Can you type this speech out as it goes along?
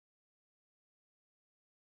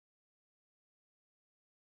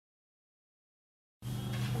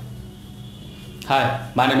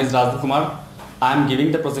Hi, my name is RAJDEEP Kumar. I am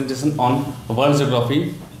giving the presentation on world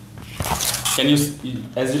geography.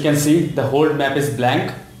 As you can see, the whole map is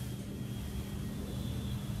blank.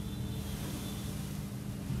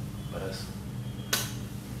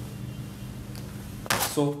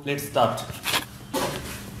 So let's start.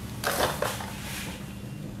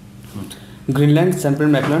 Greenland, Central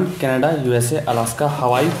Macedon, Canada, USA, Alaska,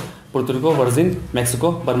 Hawaii, Puerto Rico, Virgin,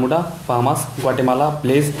 Mexico, Bermuda, Bahamas, Guatemala,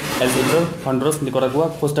 Belize, El Salvador, Honduras, Nicaragua,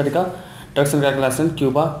 Costa Rica, Turks and Caicos,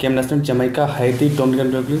 Cuba, Cayman Islands, Jamaica, Haiti,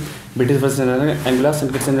 Dominican Republic, British Virgin Islands, Anguilla,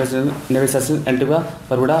 St. Kitts, Nevis Islands, Antigua,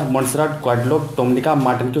 Barbuda, Montserrat, Guadeloupe, Dominica,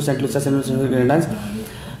 Martinique, St. Lucia, St. Grenadines,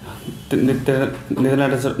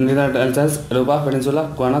 Netherlands, Aruba,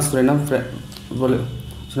 Peninsula, Guyana, Suriname,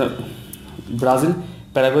 Brazil,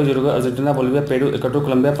 Paraguay, Uruguay, Argentina, Bolivia, Peru, Ecuador,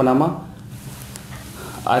 Colombia, Panama,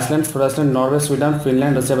 Iceland, Iceland, Norway, Sweden,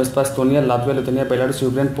 Finland, Russia, Estonia, Latvia, Lithuania, Belarus,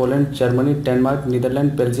 Ukraine, Poland, Germany, Denmark,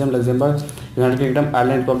 Netherlands, Belgium, Luxembourg, United Kingdom,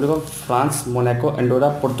 Ireland, Republic of France, Monaco,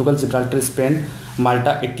 Andorra, Portugal, Gibraltar, Spain,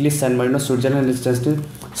 Malta, Italy, San Marino, Switzerland, Liechtenstein,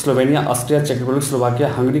 Slovenia, Austria, Czech Republic, Slovakia,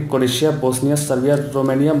 Hungary, Croatia, Bosnia, Serbia,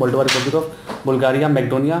 Romania, Moldova, Republic of Bulgaria,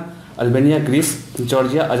 Macedonia, Albania, Greece,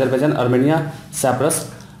 Georgia, Azerbaijan, Armenia,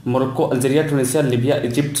 Cyprus, Morocco, Algeria, Tunisia, Libya,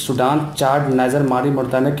 Egypt, Sudan, Chad, Niger, Mali,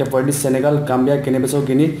 Mauritania, Cape Verde, Senegal, Gambia, Guinea-Bissau,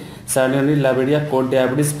 Guinea, Sierra Leone, Liberia, Cote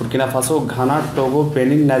d'Ivoire, Burkina Faso, Ghana, Togo,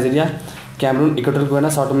 Benin, Nigeria, Cameroon, Equatorial Guinea,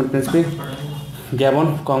 Sao Tome and Principe,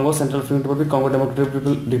 Gabon, Congo, Central African Republic, Congo Democratic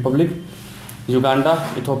Republic, Uganda,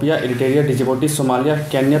 Ethiopia, Eritrea, Djibouti, Somalia,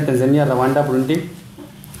 Kenya, Tanzania, Rwanda, Burundi,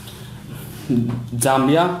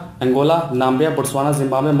 Zambia, Angola, Namibia, Botswana,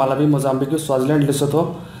 Zimbabwe, Malawi, Mozambique, Swaziland,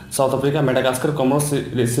 Lesotho, South Africa, Madagascar, Comoros,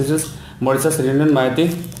 Seychelles, Mauritius, Reunion,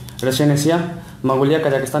 Mayotte, Russian Asia, Mongolia,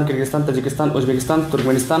 Kazakhstan, Kyrgyzstan, Tajikistan, Uzbekistan,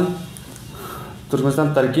 Turkmenistan,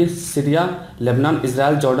 Turkey, Syria, Lebanon,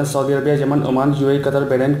 Israel, Jordan, Saudi Arabia, Yemen, Oman, UAE, Qatar,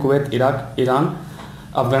 Bahrain, Kuwait, Iraq, Iran,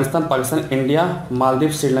 Afghanistan, Pakistan, India,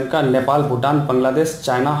 Maldives, Sri Lanka, Nepal, Bhutan, Bangladesh,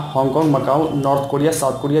 China, Hong Kong, Macau, North Korea,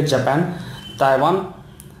 South Korea, Japan, Taiwan,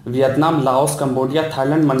 Vietnam, Laos, Cambodia,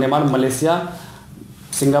 Thailand, Myanmar, Malaysia,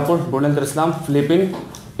 Singapore, Brunei Darussalam, Philippines,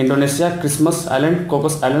 Indonesia, Christmas Island,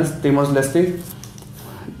 Cocos Islands, Timor-Leste,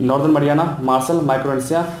 Northern Mariana, Marshall,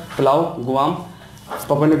 Micronesia, Palau, Guam,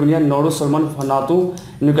 Papua New Guinea, Nauru, Solomon, Vanuatu,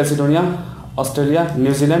 New Caledonia, Australia,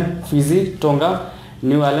 New Zealand, Fiji, Tonga,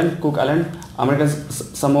 New Ireland, Cook Island, American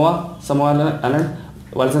Samoa, Samoa Island,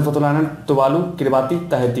 Wallis and Futuna Island, Tuvalu, Kiribati,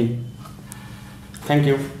 Tahiti. Thank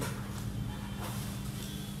you.